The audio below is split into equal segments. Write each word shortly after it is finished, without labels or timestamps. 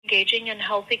engaging in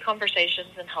healthy conversations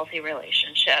and healthy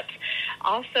relationships.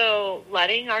 Also,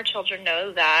 letting our children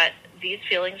know that these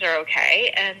feelings are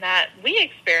okay and that we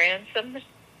experience them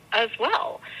as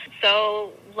well.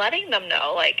 So letting them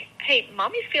know, like, hey,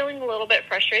 mommy's feeling a little bit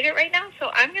frustrated right now, so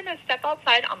I'm going to step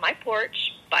outside on my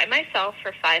porch by myself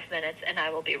for 5 minutes, and I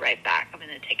will be right back. I'm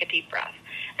going to take a deep breath,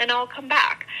 and I'll come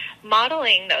back.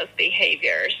 Modeling those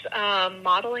behaviors,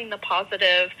 modeling the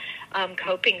positive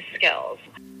coping skills.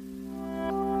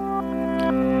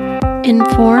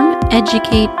 Inform,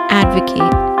 educate,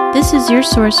 advocate. This is your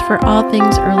source for all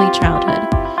things early childhood.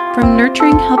 From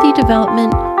nurturing healthy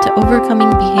development to overcoming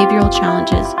behavioral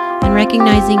challenges and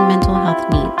recognizing mental health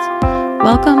needs.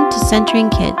 Welcome to Centering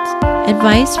Kids,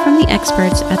 advice from the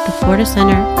experts at the Florida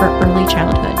Center for Early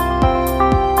Childhood.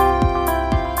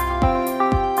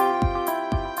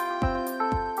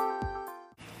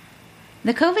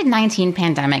 The COVID-19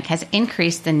 pandemic has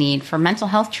increased the need for mental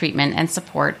health treatment and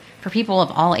support for people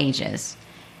of all ages.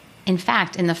 In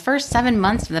fact, in the first 7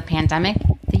 months of the pandemic,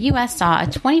 the U.S. saw a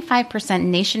 25%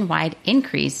 nationwide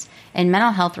increase in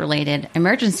mental health-related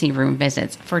emergency room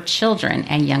visits for children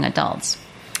and young adults.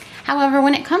 However,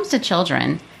 when it comes to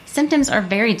children, symptoms are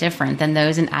very different than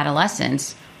those in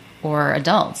adolescents or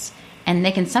adults, and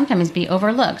they can sometimes be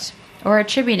overlooked or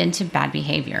attributed to bad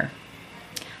behavior.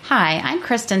 Hi, I'm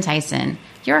Kristen Tyson,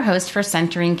 your host for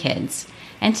Centering Kids,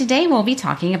 and today we'll be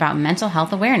talking about mental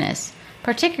health awareness,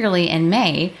 particularly in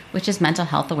May, which is Mental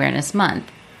Health Awareness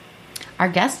Month. Our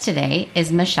guest today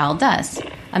is Michelle Duss,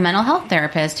 a mental health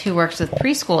therapist who works with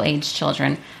preschool-aged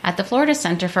children at the Florida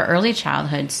Center for Early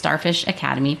Childhood Starfish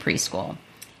Academy Preschool.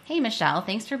 Hey, Michelle,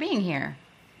 thanks for being here.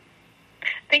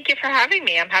 Thank you for having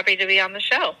me. I'm happy to be on the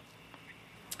show.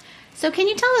 So can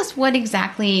you tell us what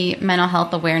exactly mental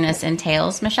health awareness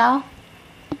entails, Michelle?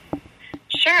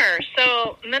 Sure.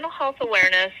 So mental health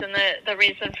awareness and the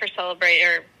reason for celebrating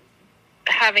or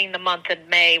having the month in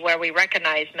May where we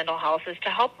recognize mental health is to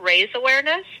help raise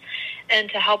awareness and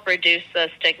to help reduce the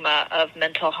stigma of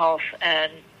mental health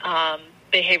and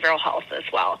behavioral health as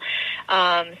well.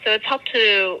 So it's helped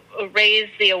to raise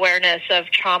the awareness of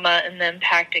trauma and the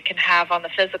impact it can have on the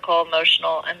physical,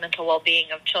 emotional, and mental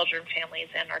well-being of children, families,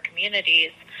 and our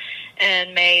communities.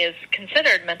 And May is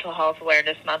considered Mental Health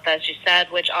Awareness Month, as you said,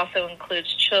 which also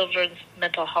includes Children's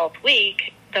Mental Health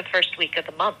Week, the first week of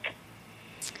the month.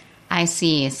 I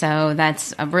see. So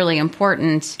that's really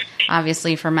important,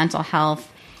 obviously, for mental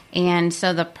health. And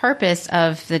so the purpose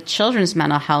of the Children's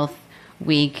Mental Health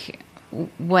Week,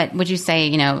 what would you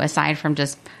say, aside from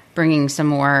just bringing some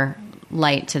more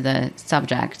light to the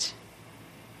subject?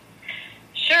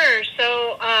 Sure.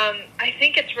 So I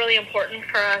think it's really important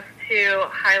for us to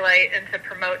highlight and to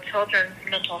promote children's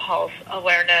mental health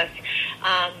awareness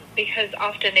because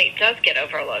often it does get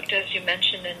overlooked. As you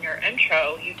mentioned in your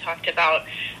intro, you talked about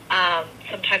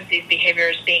sometimes these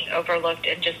behaviors being overlooked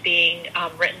and just being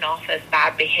written off as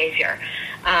bad behavior.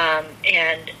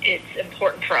 And it's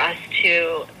important for us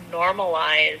to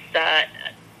normalize that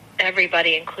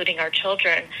everybody, including our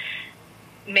children,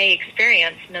 may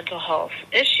experience mental health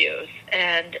issues,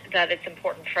 and that it's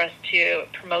important for us to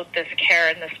promote this care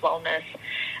and this wellness.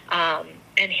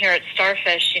 And here at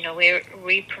Starfish,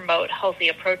 we promote healthy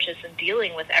approaches in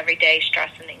dealing with everyday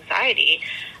stress and anxiety.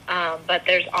 But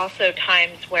there's also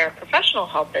times where professional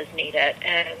help is needed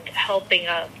and helping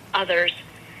others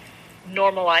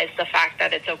normalize the fact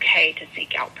that it's okay to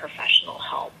seek out professional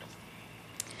help.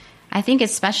 I think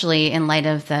especially in light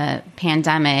of the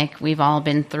pandemic, we've all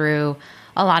been through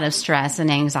a lot of stress and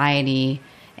anxiety,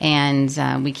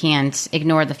 and we can't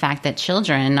ignore the fact that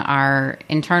children are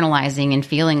internalizing and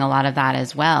feeling a lot of that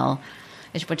as well,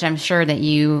 which I'm sure that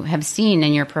you have seen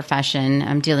in your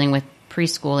profession dealing with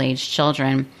preschool-aged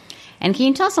children. And can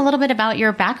you tell us a little bit about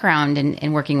your background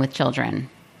in working with children?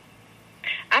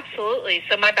 Absolutely.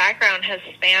 So my background has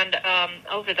spanned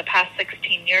over the past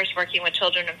 16 years working with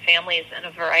children and families in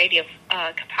a variety of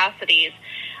capacities.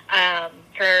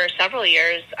 For several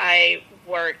years, I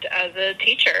worked as a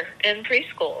teacher in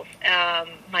preschools.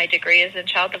 My degree is in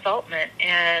child development,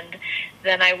 and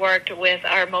then I worked with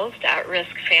our most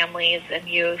at-risk families and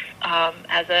youth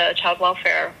as a child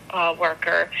welfare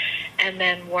worker, and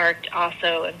then worked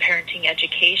also in parenting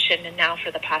education, and now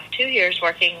for the past 2 years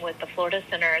working with the Florida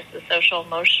Center as the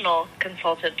social-emotional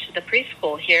consultant to the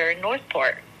preschool here in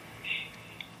Northport.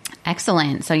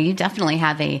 Excellent. So you definitely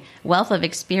have a wealth of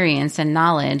experience and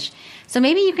knowledge. So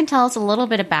maybe you can tell us a little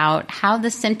bit about how the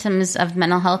symptoms of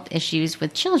mental health issues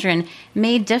with children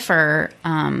may differ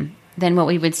than what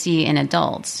we would see in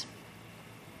adults.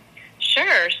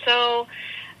 Sure. So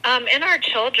in our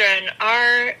children,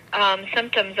 our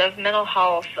symptoms of mental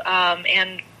health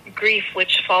and grief,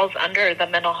 which falls under the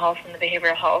mental health and the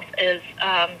behavioral health, is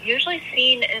usually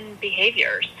seen in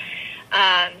behaviors.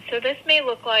 So this may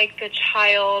look like the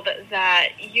child that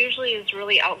usually is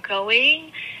really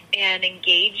outgoing and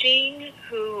engaging,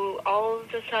 who all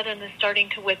of a sudden is starting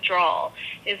to withdraw,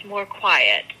 is more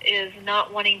quiet, is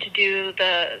not wanting to do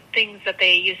the things that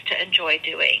they used to enjoy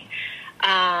doing.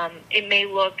 It may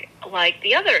look like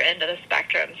the other end of the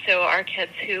spectrum. So our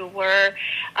kids who were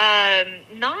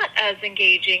not as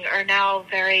engaging are now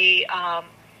very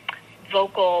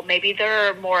vocal. Maybe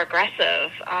they're more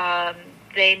aggressive.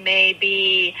 They may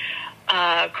be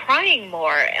crying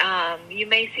more. You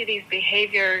may see these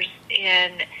behaviors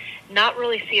and not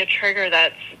really see a trigger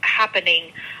that's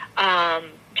happening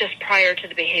just prior to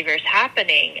the behaviors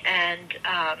happening. And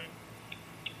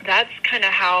that's kind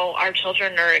of how our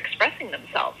children are expressing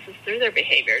themselves, is through their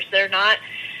behaviors. They're not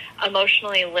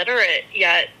emotionally literate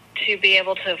yet to be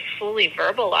able to fully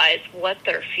verbalize what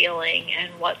they're feeling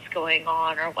and what's going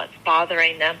on or what's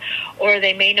bothering them. Or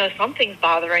they may know something's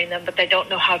bothering them, but they don't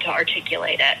know how to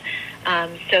articulate it.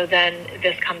 So then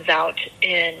this comes out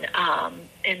in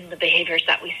the behaviors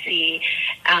that we see,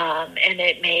 and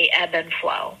it may ebb and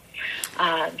flow.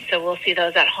 So we'll see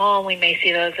those at home. We may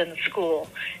see those in school,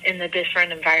 in the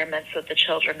different environments that the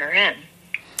children are in.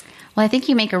 Well, I think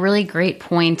you make a really great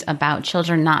point about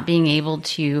children not being able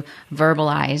to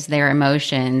verbalize their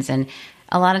emotions. And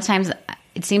a lot of times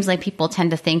it seems like people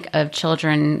tend to think of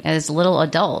children as little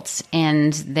adults,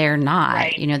 and they're not.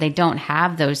 Right. You know, they don't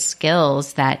have those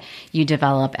skills that you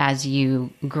develop as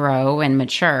you grow and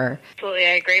mature. Absolutely,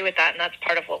 I agree with that. And that's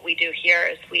part of what we do here,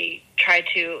 is we try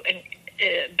to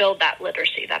build that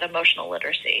literacy, that emotional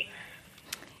literacy.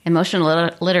 Emotional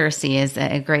literacy is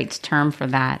a great term for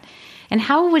that. And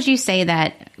how would you say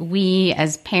that we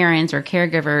as parents or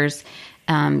caregivers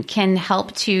can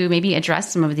help to maybe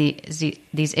address some of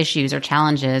these issues or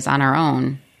challenges on our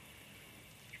own?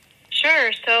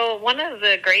 Sure. So one of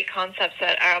the great concepts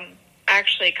that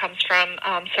actually comes from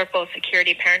Circle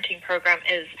Security Parenting Program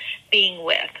is being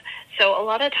with. So a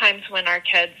lot of times when our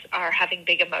kids are having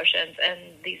big emotions and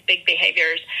these big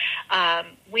behaviors,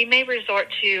 we may resort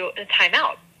to a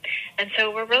timeout. And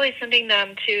so we're really sending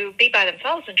them to be by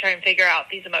themselves and try and figure out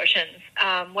these emotions.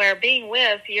 Where being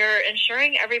with, you're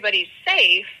ensuring everybody's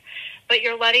safe, but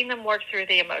you're letting them work through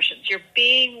the emotions. You're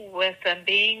being with them,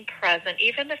 being present.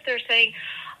 Even if they're saying,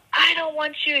 I don't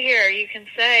want you here, you can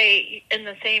say in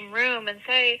the same room and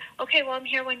say, okay, well, I'm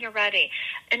here when you're ready.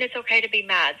 And it's okay to be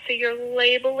mad. So you're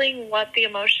labeling what the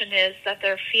emotion is that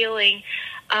they're feeling,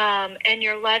 and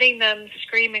you're letting them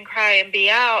scream and cry and be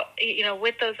out,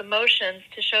 with those emotions,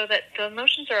 to show that the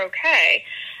emotions are okay.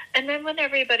 And then when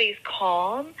everybody's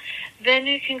calm, then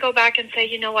you can go back and say,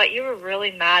 you know what, you were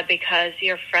really mad because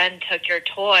your friend took your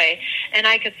toy. And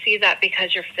I could see that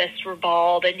because your fists were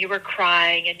balled and you were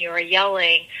crying and you were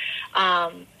yelling.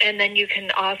 And then you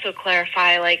can also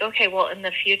clarify, like, okay, well, in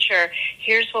the future,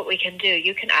 here's what we can do.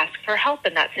 You can ask for help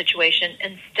in that situation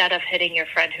instead of hitting your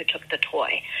friend who took the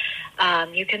toy.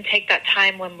 You can take that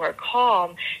time when we're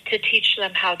calm to teach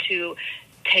them how to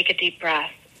take a deep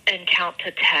breath and count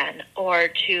to 10, or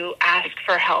to ask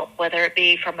for help, whether it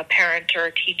be from a parent or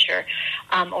a teacher,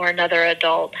 or another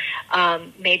adult.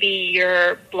 Maybe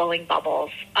you're blowing bubbles.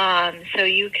 So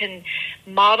you can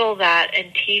model that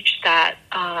and teach that,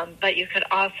 but you could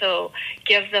also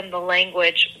give them the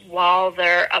language while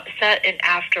they're upset and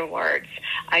afterwards.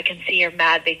 I can see you're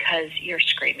mad because you're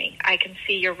screaming. I can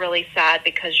see you're really sad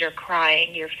because you're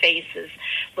crying. Your face is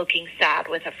looking sad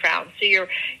with a frown. So you're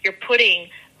putting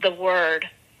the word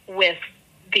with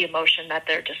the emotion that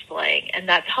they're displaying, and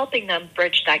that's helping them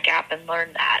bridge that gap and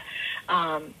learn that.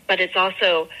 But it's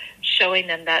also showing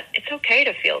them that it's okay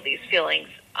to feel these feelings.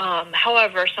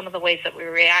 However, some of the ways that we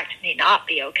react may not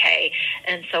be okay.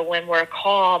 And so when we're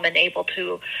calm and able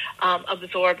to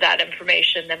absorb that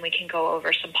information, then we can go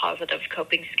over some positive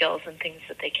coping skills and things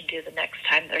that they can do the next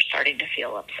time they're starting to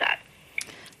feel upset.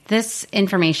 This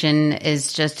information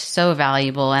is just so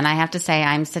valuable. And I have to say,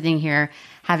 I'm sitting here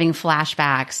having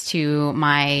flashbacks to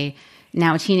my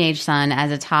now teenage son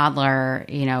as a toddler,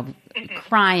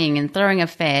 crying and throwing a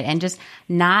fit and just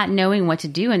not knowing what to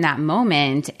do in that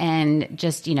moment, and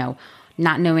just,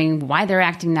 not knowing why they're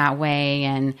acting that way.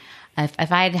 And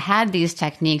if I had had these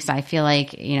techniques, I feel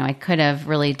like, I could have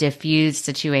really diffused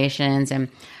situations and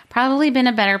probably been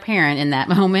a better parent in that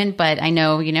moment. But I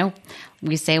know,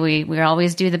 we say we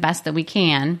always do the best that we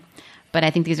can, but I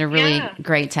think these are really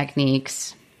great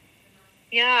techniques.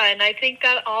 Yeah, and I think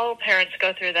that all parents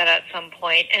go through that at some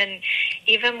point. And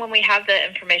even when we have the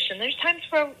information, there's times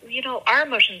where, our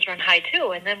emotions run high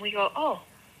too. And then we go, oh,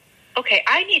 okay,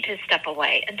 I need to step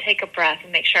away and take a breath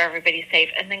and make sure everybody's safe,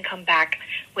 and then come back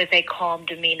with a calm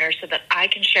demeanor so that I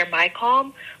can share my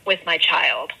calm with my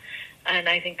child. And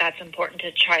I think that's important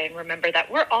to try and remember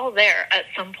that we're all there at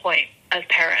some point as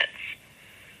parents.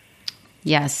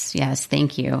 Yes,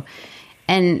 thank you.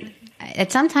 And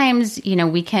sometimes,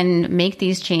 we can make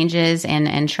these changes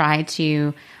and try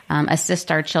to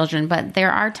assist our children, but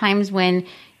there are times when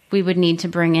we would need to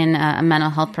bring in a mental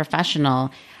health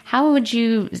professional. How would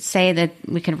you say that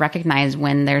we can recognize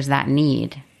when there's that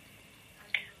need?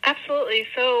 Absolutely.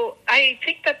 So I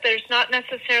think that there's not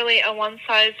necessarily a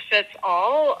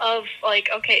one-size-fits-all of like,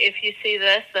 okay, if you see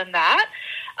this, then that.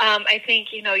 I think,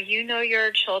 you know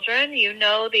your children, you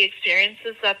know the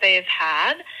experiences that they've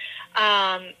had.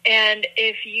 And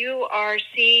if you are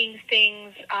seeing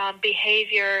things,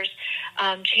 behaviors,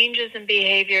 changes in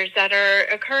behaviors that are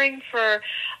occurring for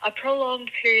a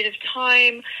prolonged period of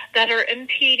time, that are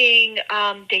impeding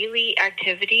daily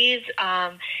activities,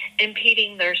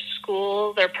 impeding their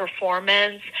school, their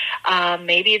performance,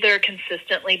 maybe they're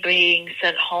consistently being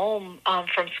sent home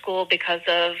from school because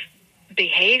of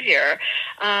behavior,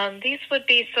 these would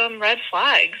be some red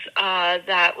flags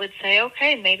that would say,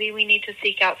 okay, maybe we need to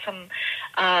seek out some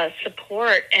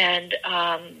support and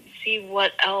see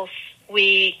what else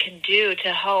we can do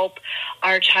to help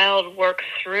our child work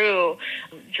through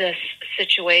this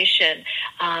situation.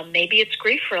 Maybe it's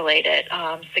grief-related.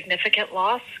 Significant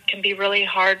loss can be really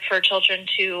hard for children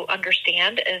to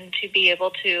understand and to be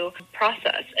able to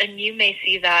process. And you may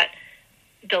see that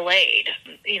delayed.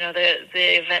 The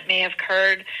event may have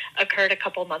occurred a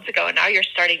couple months ago, and now you're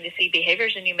starting to see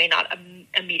behaviors, and you may not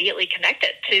immediately connect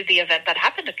it to the event that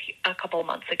happened a couple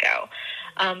months ago.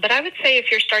 But I would say if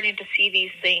you're starting to see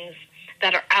these things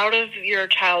that are out of your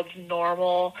child's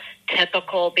normal,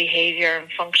 typical behavior and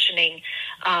functioning,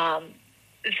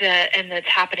 and that's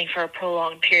happening for a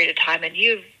prolonged period of time, and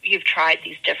you've tried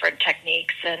these different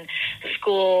techniques, and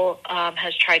school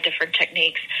has tried different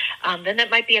techniques, then it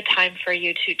might be a time for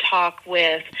you to talk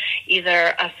with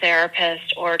either a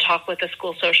therapist or talk with a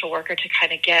school social worker to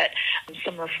kind of get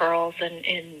some referrals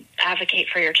and advocate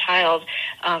for your child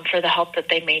for the help that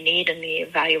they may need and the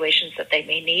evaluations that they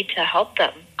may need to help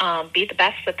them be the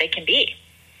best that they can be.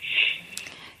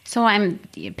 So I'm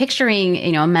picturing,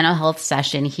 a mental health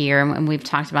session here, and we've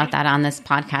talked about that on this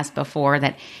podcast before,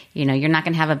 that, you're not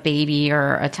going to have a baby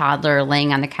or a toddler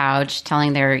laying on the couch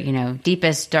telling their,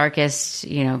 deepest, darkest,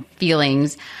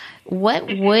 feelings. What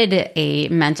would a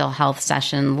mental health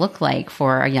session look like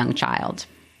for a young child?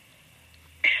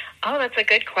 Oh, that's a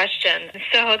good question.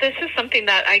 So this is something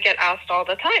that I get asked all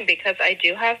the time because I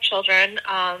do have children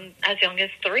as young as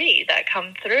 3 that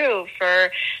come through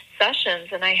for sessions,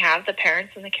 and I have the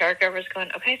parents and the caregivers going,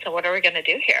 okay, so what are we going to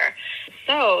do here?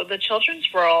 So the children's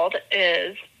world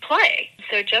is play.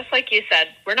 So just like you said,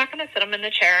 we're not going to sit them in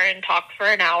the chair and talk for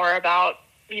an hour about,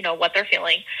 what they're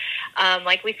feeling.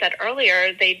 Like we said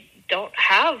earlier, they don't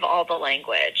have all the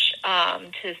language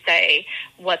to say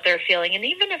what they're feeling. And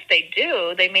even if they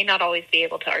do, they may not always be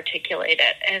able to articulate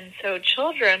it. And so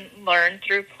children learn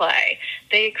through play.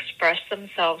 They express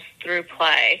themselves through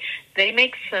play. They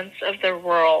make sense of their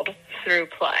world through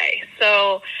play.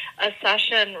 So a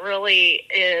session really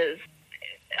is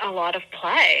a lot of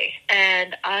play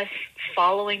and us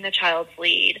following the child's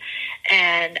lead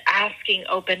and asking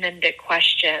open-ended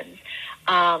questions,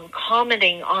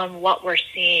 commenting on what we're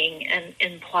seeing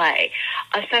in play.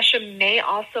 A session may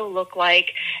also look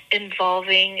like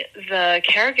involving the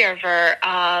caregiver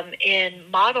in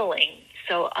modeling.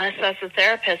 So us as a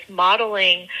therapist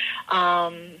modeling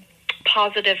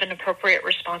positive and appropriate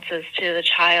responses to the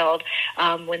child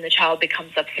when the child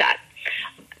becomes upset.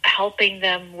 Helping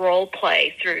them role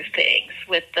play through things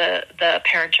with the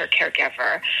parent or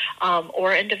caregiver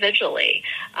or individually.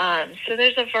 So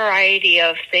there's a variety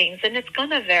of things, and it's going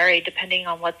to vary depending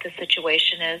on what the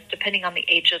situation is, depending on the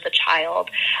age of the child.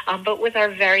 But with our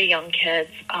very young kids,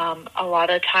 a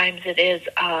lot of times it is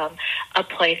a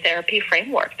play therapy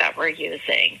framework that we're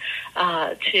using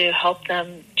to help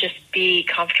them just be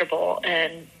comfortable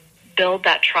and build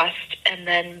that trust and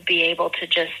then be able to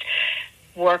just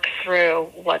work through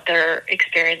what they're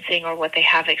experiencing or what they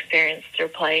have experienced through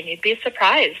play. And you'd be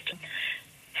surprised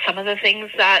some of the things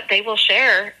that they will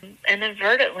share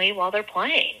inadvertently while they're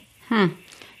playing.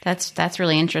 That's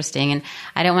really interesting. And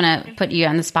I don't want to put you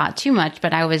on the spot too much,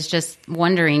 but I was just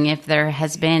wondering if there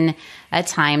has been a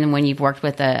time when you've worked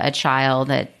with a child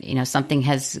that, something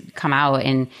has come out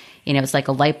and, it's like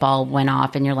a light bulb went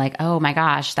off and you're like, oh my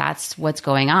gosh, that's what's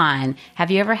going on.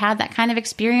 Have you ever had that kind of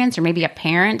experience, or maybe a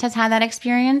parent has had that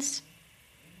experience?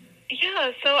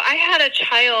 Yeah, so I had a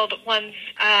child once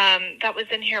that was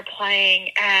in here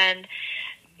playing, and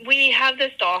we have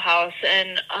this dollhouse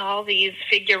and all these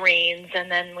figurines, and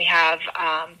then we have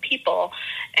people,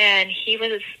 and he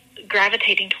was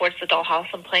gravitating towards the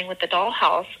dollhouse and playing with the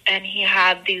dollhouse, and he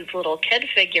had these little kid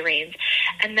figurines,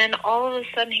 and then all of a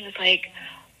sudden he was like,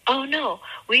 oh no,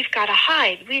 we've got to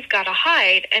hide,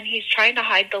 and he's trying to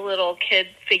hide the little kid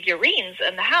figurines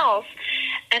in the house.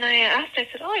 And I asked, I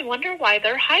said, oh, I wonder why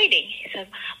they're hiding. He said,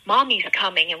 Mommy's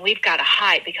coming, and we've got to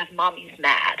hide because Mommy's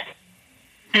mad.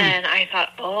 And I thought,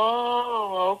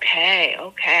 oh,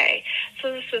 okay.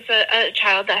 So this was a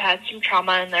child that had some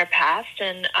trauma in their past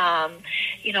and,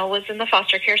 was in the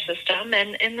foster care system,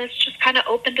 and this just kind of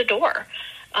opened a door.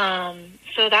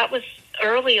 So that was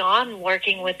early on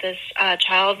working with this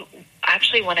child,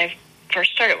 actually when I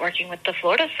first started working with the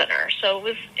Florida Center. So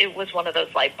it was one of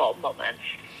those light bulb moments.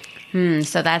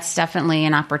 So that's definitely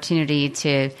an opportunity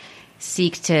to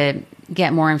seek to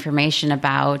get more information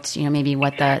about, maybe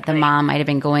what the mom might have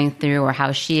been going through or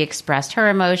how she expressed her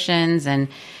emotions, and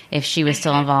if she was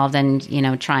still involved in,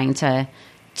 trying to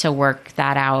work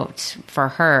that out for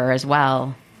her as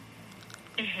well.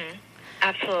 Mm-hmm.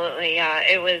 Absolutely, yeah.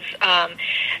 It was,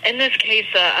 in this case,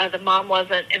 the mom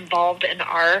wasn't involved in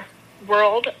our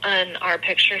world and our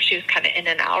picture. She was kind of in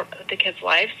and out of the kids'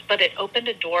 lives, but it opened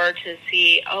a door to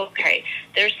see, okay,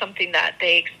 there's something that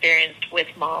they experienced with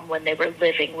mom when they were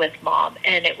living with mom,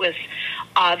 and it was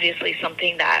obviously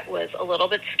something that was a little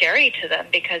bit scary to them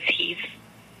because he's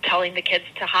telling the kids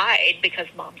to hide because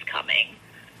mom's coming.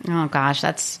 Oh gosh,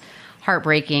 that's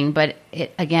heartbreaking, but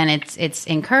it's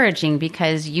encouraging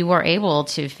because you were able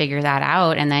to figure that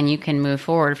out, and then you can move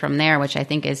forward from there, which I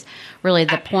think is really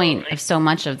the point of so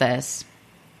much of this.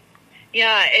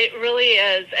 Yeah, it really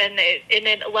is, and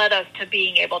it led us to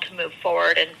being able to move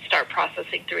forward and start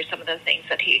processing through some of the things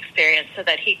that he experienced so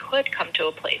that he could come to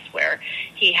a place where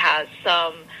he has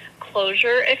some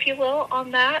closure, if you will,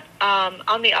 on that.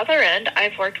 On the other end,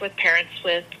 I've worked with parents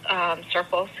with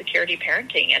Circle Security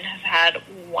Parenting and have had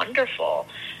wonderful,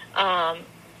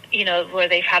 where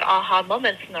they've had aha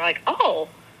moments and they're like, oh,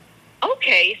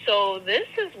 okay, so this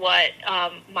is what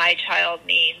my child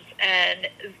needs. And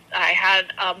I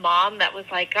had a mom that was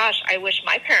like, gosh, I wish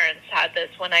my parents had this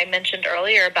when I mentioned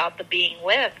earlier about the being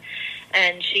with.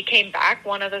 And she came back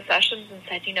one of the sessions and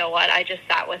said, you know what, I just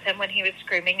sat with him when he was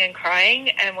screaming and crying.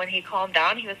 And when he calmed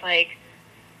down, he was like,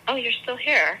 oh, you're still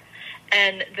here.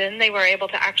 And then they were able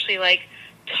to actually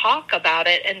talk about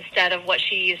it instead of what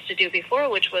she used to do before,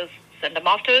 which was send him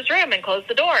off to his room and close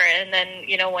the door. And then,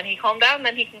 when he calmed down,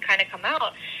 then he can kind of come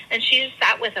out. And she just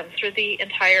sat with him through the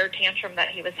entire tantrum that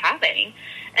he was having.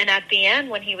 And at the end,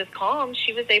 when he was calm,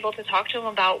 she was able to talk to him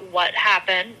about what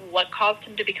happened, what caused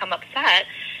him to become upset,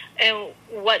 and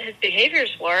what his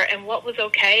behaviors were, and what was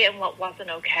okay and what wasn't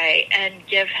okay, and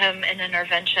give him an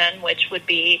intervention, which would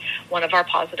be one of our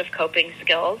positive coping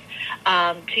skills,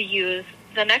 to use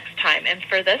the next time. And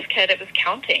for this kid, it was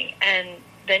counting. And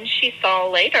then she saw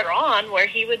later on where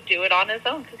he would do it on his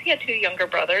own because he had two younger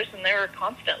brothers, and they were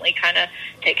constantly kind of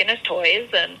taking his toys,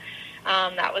 and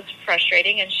that was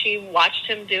frustrating. And she watched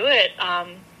him do it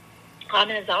on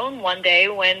his own one day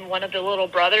when one of the little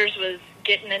brothers was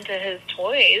getting into his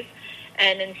toys,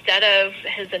 and instead of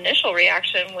his initial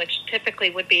reaction, which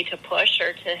typically would be to push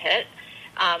or to hit,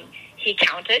 he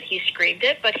counted, he screamed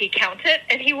it, but he counted,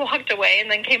 and he walked away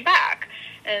and then came back.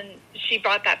 And she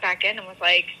brought that back in and was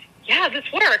like, yeah, this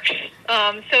works.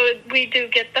 So we do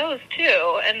get those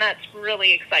too, and that's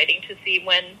really exciting to see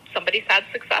when somebody's had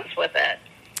success with it.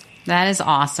 That is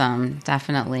awesome,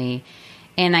 definitely.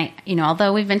 And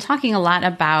although we've been talking a lot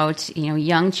about,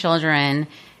 young children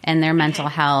and their mental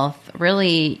health,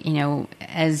 really,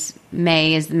 as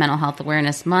May is the Mental Health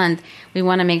Awareness Month, we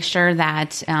want to make sure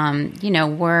that,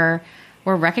 we're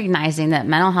recognizing that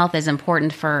mental health is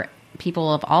important for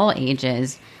people of all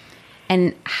ages.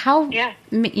 And how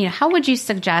would you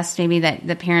suggest maybe that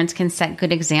the parents can set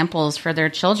good examples for their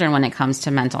children when it comes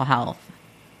to mental health?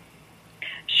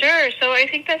 Sure. So I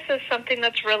think this is something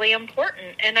that's really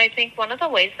important. And I think one of the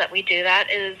ways that we do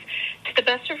that is, to the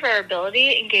best of our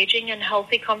ability, engaging in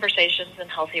healthy conversations and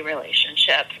healthy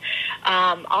relationships.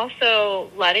 Also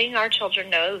letting our children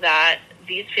know that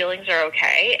these feelings are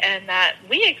okay and that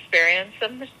we experience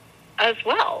them as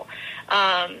well.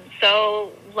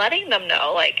 So letting them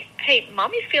know, hey,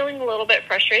 mommy's feeling a little bit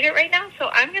frustrated right now, so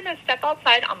I'm going to step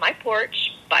outside on my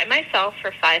porch by myself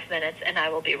for 5 minutes, and I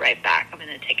will be right back. I'm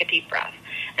going to take a deep breath,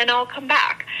 and I'll come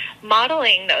back.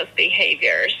 Modeling those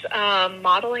behaviors,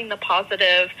 modeling the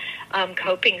positive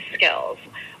coping skills.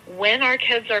 When our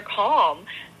kids are calm,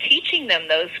 teaching them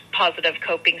those positive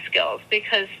coping skills,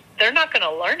 because they're not going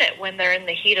to learn it when they're in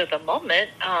the heat of the moment.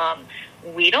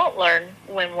 We don't learn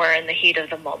when we're in the heat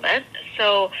of the moment.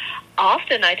 So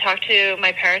often I talk to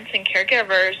my parents and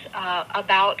caregivers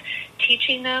about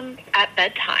teaching them at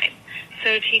bedtime.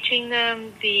 So teaching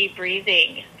them the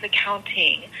breathing, the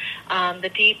counting, the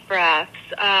deep breaths,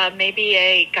 maybe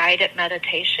a guided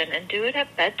meditation, and do it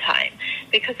at bedtime,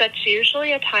 because that's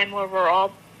usually a time where we're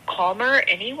all calmer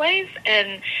anyways,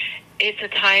 and it's a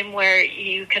time where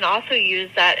you can also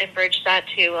use that and bridge that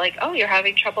to, like, oh, you're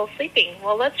having trouble sleeping.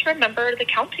 Well, let's remember the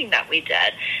counting that we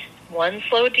did. One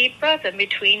slow, deep breath in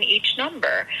between each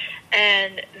number.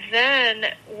 And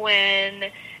then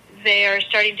when they are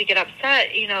starting to get upset,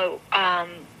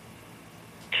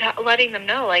 letting them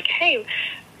know, like, hey,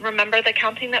 remember the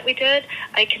counting that we did?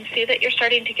 I can see that you're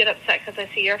starting to get upset because I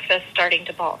see your fist starting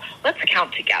to ball. Let's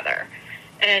count together.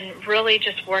 And really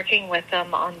just working with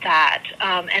them on that.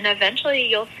 And eventually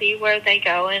you'll see where they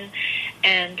go and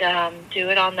do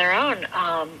it on their own.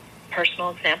 Personal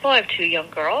example, I have 2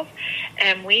 young girls,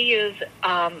 and we use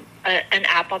an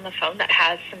app on the phone that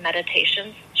has some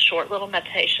meditations, short little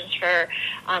meditations for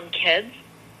kids.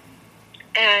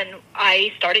 And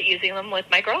I started using them with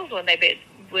my girls when they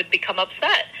would become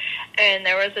upset. And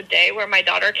there was a day where my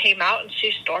daughter came out and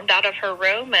she stormed out of her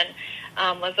room and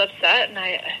was upset, and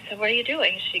I said, what are you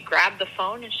doing? She grabbed the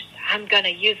phone and she said, I'm going to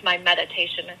use my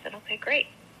meditation. I said, okay, great.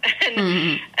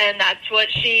 And that's what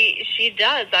she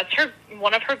does. That's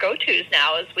one of her go-tos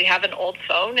now, is we have an old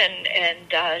phone and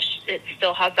it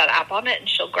still has that app on it, and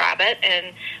she'll grab it,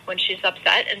 and when she's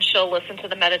upset, and she'll listen to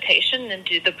the meditation and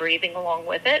do the breathing along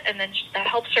with it, and then that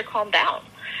helps her calm down.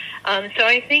 So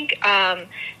I think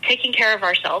taking care of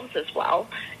ourselves as well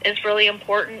is really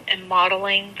important, and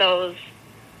modeling those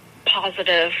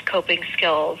positive coping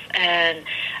skills, and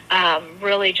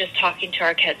really just talking to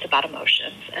our kids about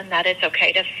emotions, and that it's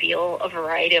okay to feel a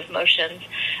variety of emotions,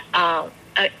 but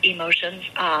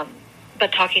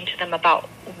talking to them about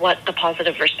what the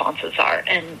positive responses are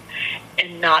and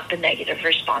not the negative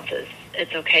responses.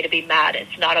 It's okay to be mad.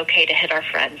 It's not okay to hit our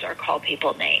friends or call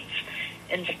people names.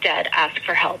 Instead, ask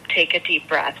for help, take a deep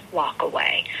breath, walk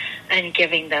away, and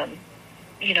giving them,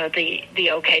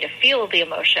 the okay to feel the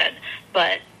emotion,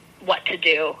 but what to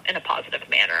do in a positive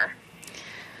manner.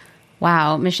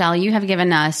 Wow, Michelle, you have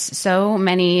given us so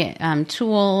many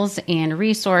tools and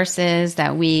resources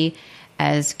that we,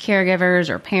 as caregivers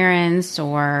or parents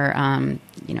or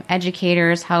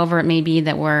educators, however it may be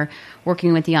that we're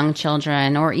working with young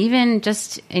children, or even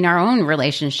just in our own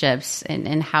relationships,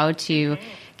 and how to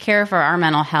care for our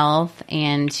mental health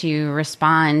and to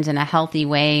respond in a healthy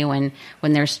way when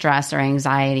there's stress or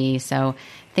anxiety. So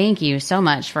thank you so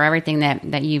much for everything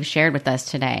that you've shared with us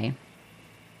today.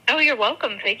 Oh, you're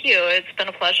welcome. Thank you. It's been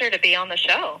a pleasure to be on the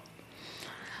show.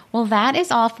 Well, that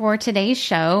is all for today's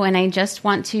show. And I just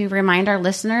want to remind our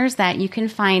listeners that you can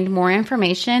find more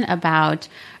information about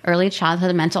early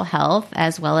childhood mental health,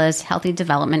 as well as healthy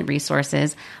development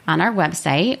resources, on our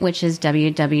website, which is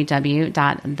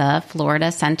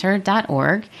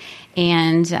www.thefloridacenter.org.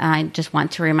 And I just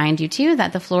want to remind you, too,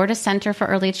 that the Florida Center for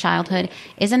Early Childhood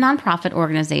is a nonprofit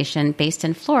organization based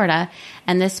in Florida,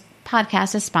 and this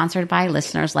podcast is sponsored by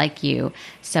listeners like you.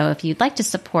 So if you'd like to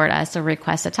support us or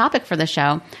request a topic for the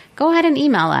show, go ahead and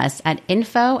email us at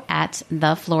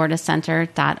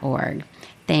info@thefloridacenter.org.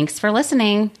 Thanks for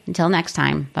listening. Until next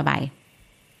time, bye-bye.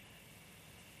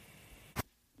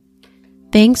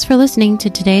 Thanks for listening to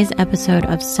today's episode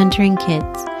of Centering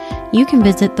Kids. You can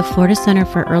visit the Florida Center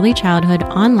for Early Childhood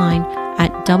online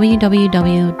at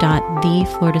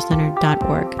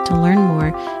www.thefloridacenter.org to learn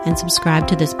more and subscribe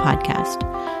to this podcast.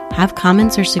 Have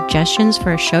comments or suggestions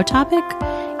for a show topic?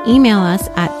 Email us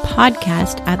at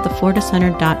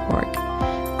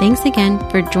podcast@thefloridacenter.org. Thanks again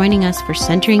for joining us for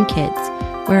Centering Kids,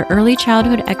 where early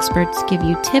childhood experts give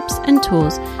you tips and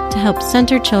tools to help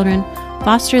center children,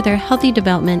 foster their healthy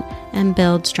development, and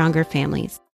build stronger families.